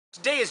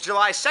Today is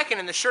July 2nd,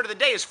 and the shirt of the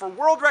day is for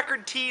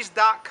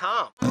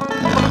WorldRecordTees.com.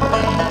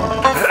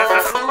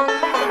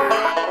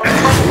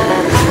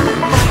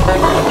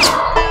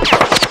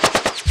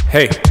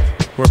 Hey,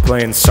 we're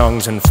playing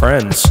Songs and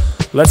Friends.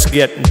 Let's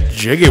get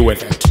jiggy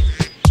with it.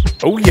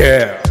 Oh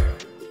yeah!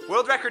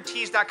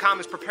 WorldRecordTees.com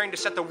is preparing to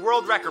set the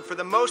world record for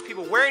the most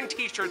people wearing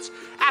t-shirts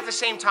at the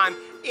same time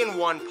in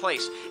one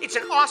place. It's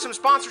an awesome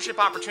sponsorship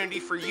opportunity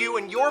for you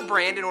and your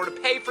brand in order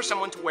to pay for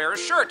someone to wear a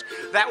shirt.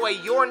 That way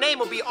your name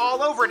will be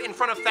all over it in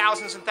front of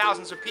thousands and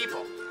thousands of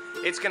people.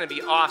 It's going to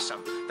be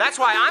awesome. That's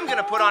why I'm going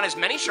to put on as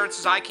many shirts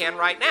as I can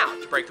right now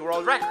to break the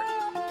world record.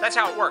 That's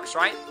how it works,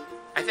 right?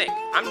 I think.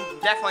 I'm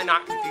definitely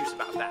not confused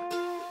about that.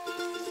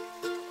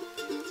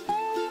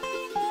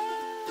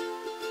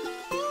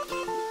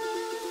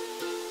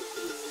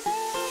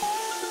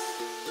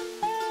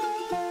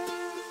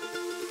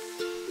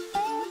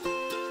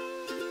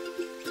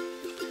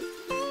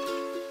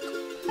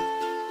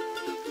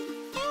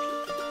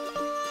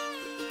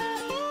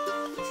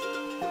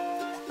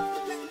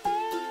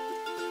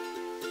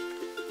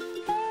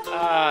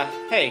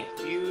 Hey,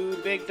 you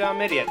big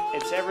dumb idiot.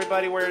 It's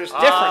everybody wears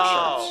different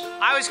shirts.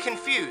 I was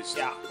confused.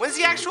 Yeah. When's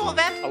the actual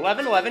event?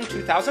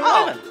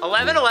 11/11/2011. Oh,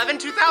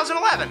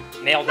 11/11/2011.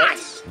 Nailed it.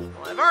 Nice.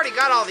 Well, I've already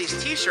got all these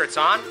t-shirts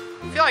on.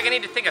 I feel like I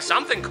need to think of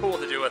something cool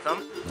to do with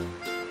them.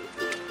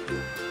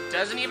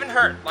 Doesn't even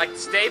hurt, like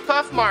Stay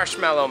Puft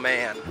Marshmallow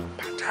Man.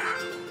 Makes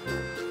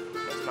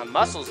my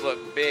muscles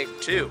look big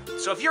too.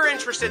 So if you're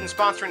interested in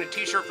sponsoring a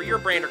t-shirt for your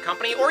brand or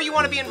company, or you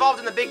want to be involved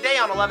in the big day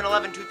on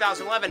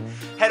 11/11/2011,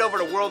 head over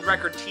to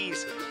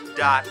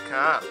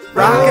WorldRecordTees.com.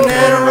 Rockin'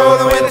 and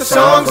rollin' with the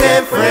Songs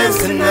and Friends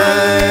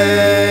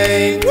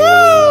tonight.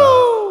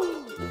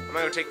 Woo! I'm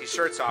gonna go take these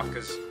shirts off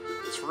because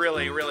it's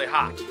really, really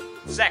hot.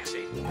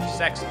 Sexy.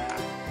 Sexy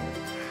hot.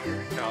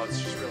 No,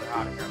 it's just really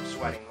hot in here. I'm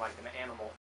sweating like an animal.